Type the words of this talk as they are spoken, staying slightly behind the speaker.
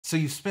So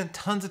you've spent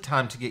tons of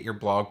time to get your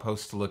blog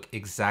posts to look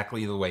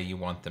exactly the way you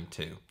want them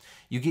to.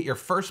 You get your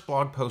first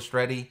blog post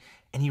ready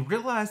and you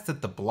realize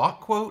that the block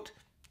quote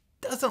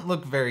doesn't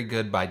look very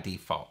good by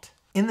default.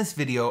 In this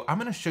video, I'm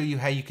going to show you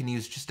how you can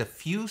use just a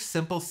few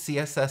simple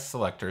CSS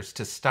selectors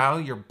to style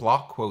your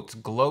block quotes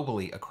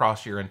globally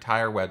across your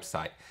entire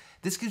website.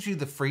 This gives you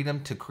the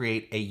freedom to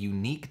create a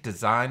unique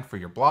design for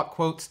your block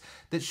quotes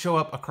that show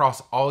up across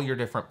all your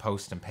different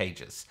posts and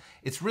pages.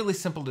 It's really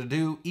simple to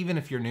do, even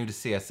if you're new to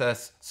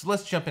CSS, so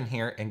let's jump in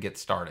here and get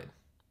started.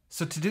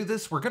 So to do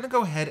this, we're going to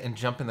go ahead and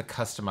jump in the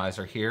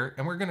customizer here,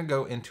 and we're going to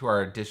go into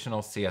our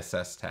additional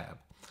CSS tab.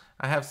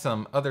 I have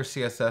some other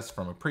CSS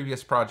from a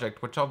previous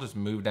project, which I'll just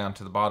move down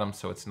to the bottom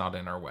so it's not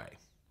in our way.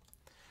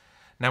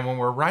 Now, when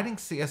we're writing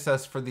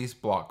CSS for these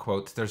block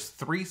quotes, there's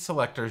three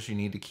selectors you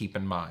need to keep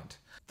in mind.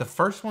 The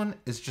first one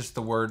is just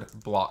the word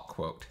block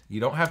quote.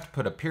 You don't have to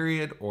put a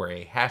period or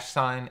a hash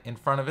sign in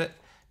front of it.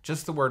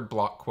 Just the word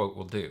block quote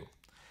will do.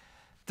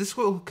 This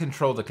will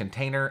control the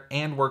container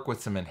and work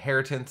with some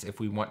inheritance if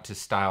we want to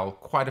style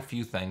quite a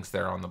few things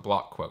there on the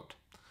block quote.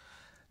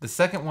 The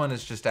second one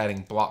is just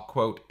adding block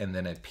quote and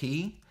then a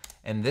P,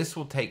 and this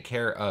will take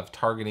care of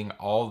targeting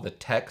all the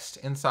text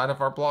inside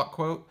of our block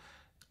quote,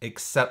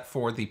 except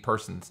for the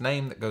person's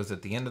name that goes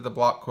at the end of the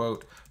block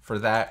quote. For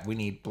that, we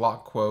need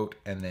block quote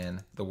and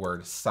then the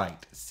word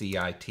cite,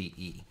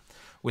 C-I-T-E.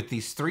 With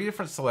these three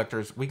different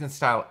selectors, we can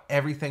style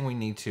everything we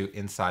need to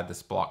inside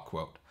this block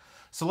quote.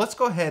 So let's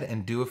go ahead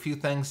and do a few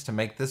things to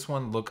make this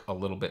one look a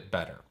little bit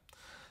better.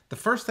 The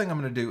first thing I'm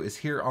going to do is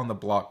here on the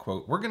block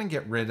quote, we're going to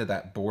get rid of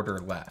that border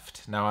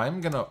left. Now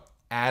I'm going to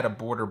add a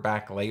border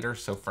back later,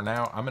 so for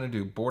now I'm going to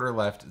do border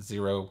left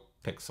 0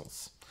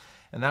 pixels.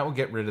 And that will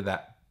get rid of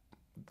that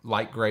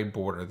light gray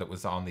border that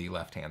was on the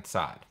left hand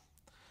side.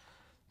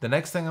 The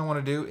next thing I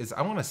want to do is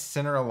I want to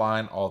center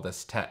align all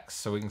this text.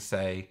 So we can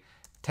say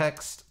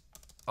text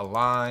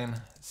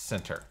align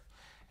center,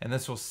 and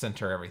this will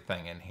center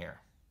everything in here.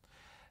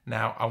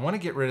 Now I want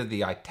to get rid of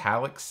the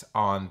italics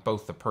on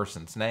both the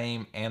person's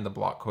name and the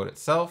block quote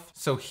itself.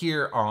 So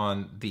here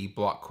on the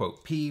block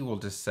quote P, we'll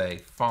just say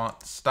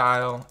font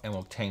style and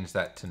we'll change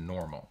that to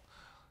normal.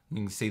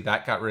 You can see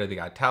that got rid of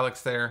the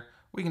italics there.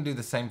 We can do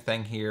the same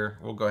thing here.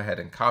 We'll go ahead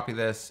and copy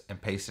this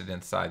and paste it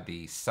inside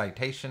the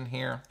citation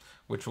here,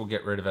 which will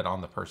get rid of it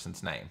on the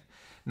person's name.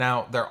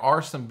 Now, there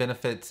are some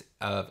benefits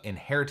of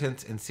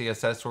inheritance in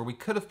CSS where we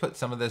could have put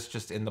some of this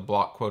just in the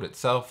block quote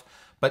itself,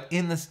 but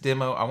in this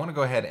demo, I want to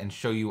go ahead and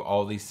show you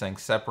all these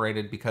things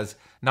separated because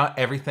not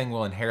everything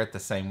will inherit the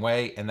same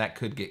way, and that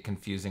could get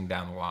confusing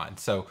down the line.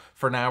 So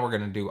for now, we're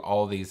going to do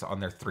all these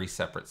on their three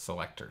separate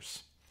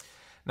selectors.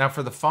 Now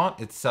for the font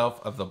itself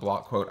of the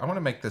block quote, I want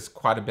to make this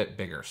quite a bit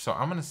bigger. So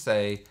I'm going to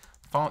say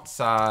font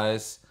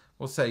size,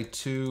 we'll say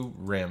 2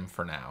 rem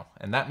for now.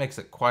 And that makes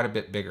it quite a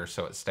bit bigger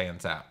so it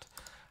stands out.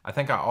 I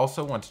think I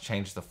also want to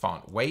change the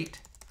font weight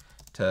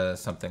to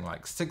something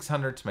like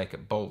 600 to make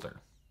it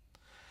bolder.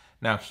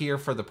 Now here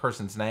for the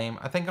person's name,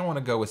 I think I want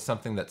to go with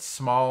something that's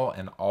small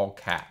and all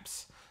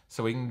caps.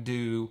 So we can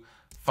do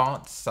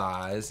font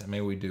size, and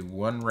maybe we do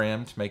 1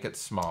 rem to make it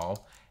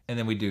small. And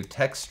then we do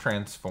text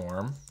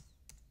transform,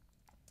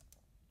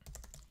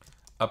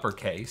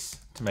 uppercase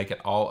to make it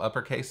all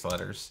uppercase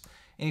letters.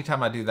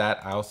 Anytime I do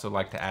that, I also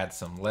like to add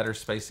some letter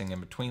spacing in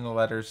between the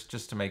letters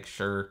just to make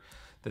sure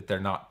that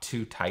they're not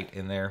too tight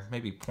in there.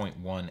 Maybe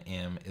 0.1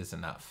 em is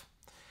enough.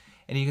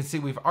 And you can see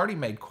we've already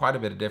made quite a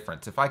bit of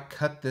difference. If I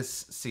cut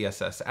this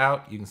CSS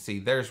out, you can see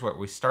there's what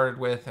we started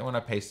with, and when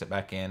I paste it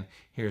back in,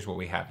 here's what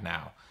we have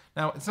now.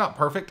 Now, it's not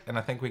perfect, and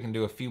I think we can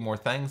do a few more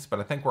things, but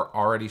I think we're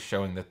already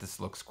showing that this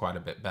looks quite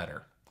a bit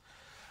better.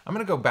 I'm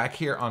going to go back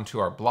here onto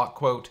our block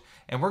quote,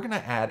 and we're going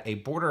to add a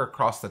border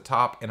across the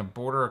top and a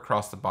border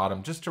across the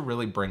bottom just to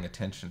really bring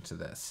attention to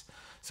this.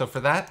 So for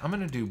that, I'm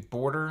going to do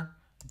border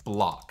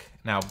block.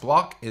 Now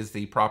block is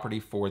the property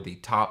for the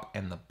top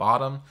and the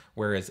bottom,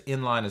 whereas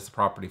inline is the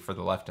property for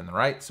the left and the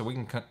right. So we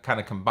can kind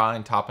of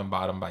combine top and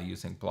bottom by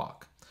using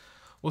block.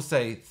 We'll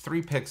say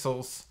 3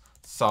 pixels,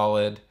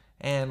 solid,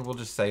 and we'll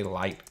just say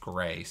light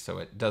gray so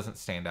it doesn't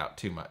stand out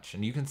too much.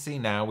 And you can see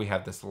now we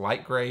have this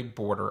light gray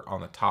border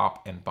on the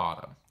top and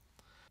bottom.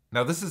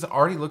 Now this is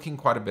already looking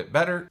quite a bit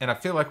better, and I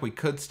feel like we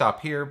could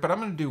stop here, but I'm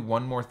going to do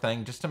one more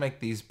thing just to make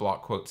these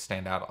block quotes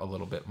stand out a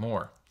little bit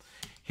more.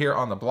 Here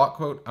on the block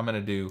quote, I'm going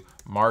to do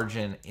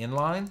margin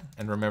inline,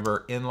 and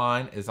remember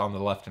inline is on the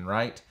left and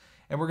right,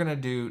 and we're going to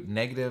do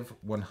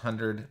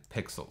 -100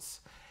 pixels.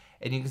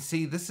 And you can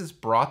see this has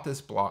brought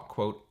this block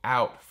quote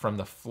out from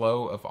the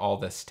flow of all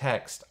this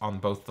text on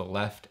both the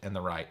left and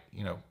the right.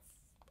 You know,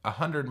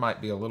 100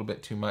 might be a little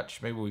bit too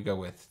much. Maybe we go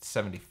with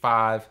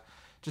 75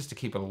 just to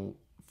keep it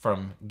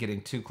from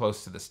getting too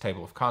close to this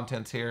table of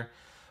contents here.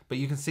 But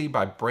you can see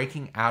by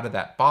breaking out of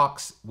that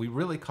box, we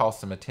really call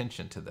some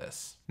attention to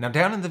this. Now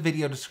down in the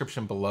video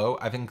description below,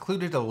 I've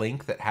included a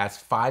link that has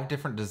 5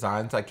 different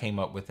designs I came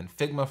up with in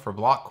Figma for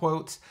block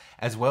quotes,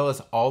 as well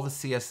as all the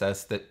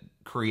CSS that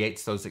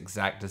creates those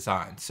exact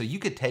designs. So you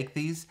could take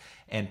these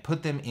and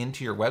put them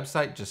into your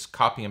website, just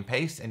copy and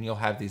paste, and you'll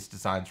have these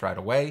designs right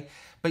away.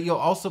 But you'll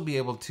also be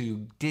able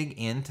to dig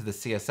into the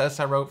CSS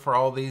I wrote for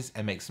all these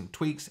and make some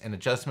tweaks and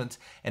adjustments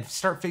and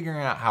start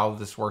figuring out how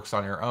this works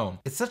on your own.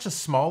 It's such a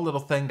small little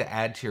thing to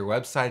add to your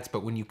websites,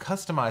 but when you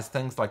customize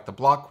things like the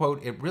block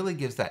quote, it really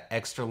gives that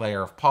extra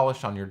layer of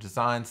polish on your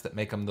designs that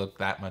make them look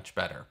that much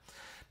better.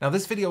 Now,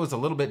 this video is a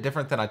little bit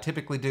different than I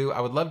typically do.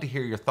 I would love to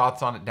hear your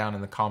thoughts on it down in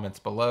the comments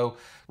below.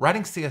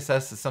 Writing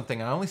CSS is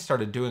something I only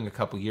started doing a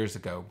couple years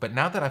ago, but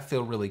now that I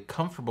feel really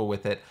comfortable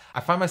with it, I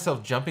find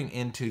myself jumping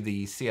into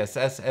the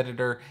CSS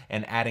editor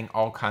and adding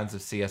all kinds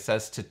of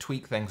CSS to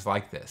tweak things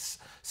like this.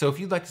 So if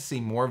you'd like to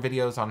see more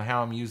videos on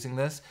how I'm using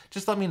this,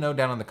 just let me know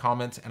down in the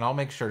comments and I'll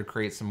make sure to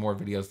create some more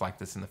videos like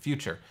this in the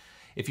future.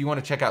 If you want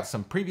to check out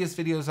some previous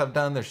videos I've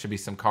done, there should be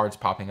some cards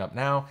popping up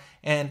now,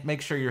 and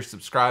make sure you're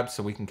subscribed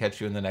so we can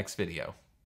catch you in the next video.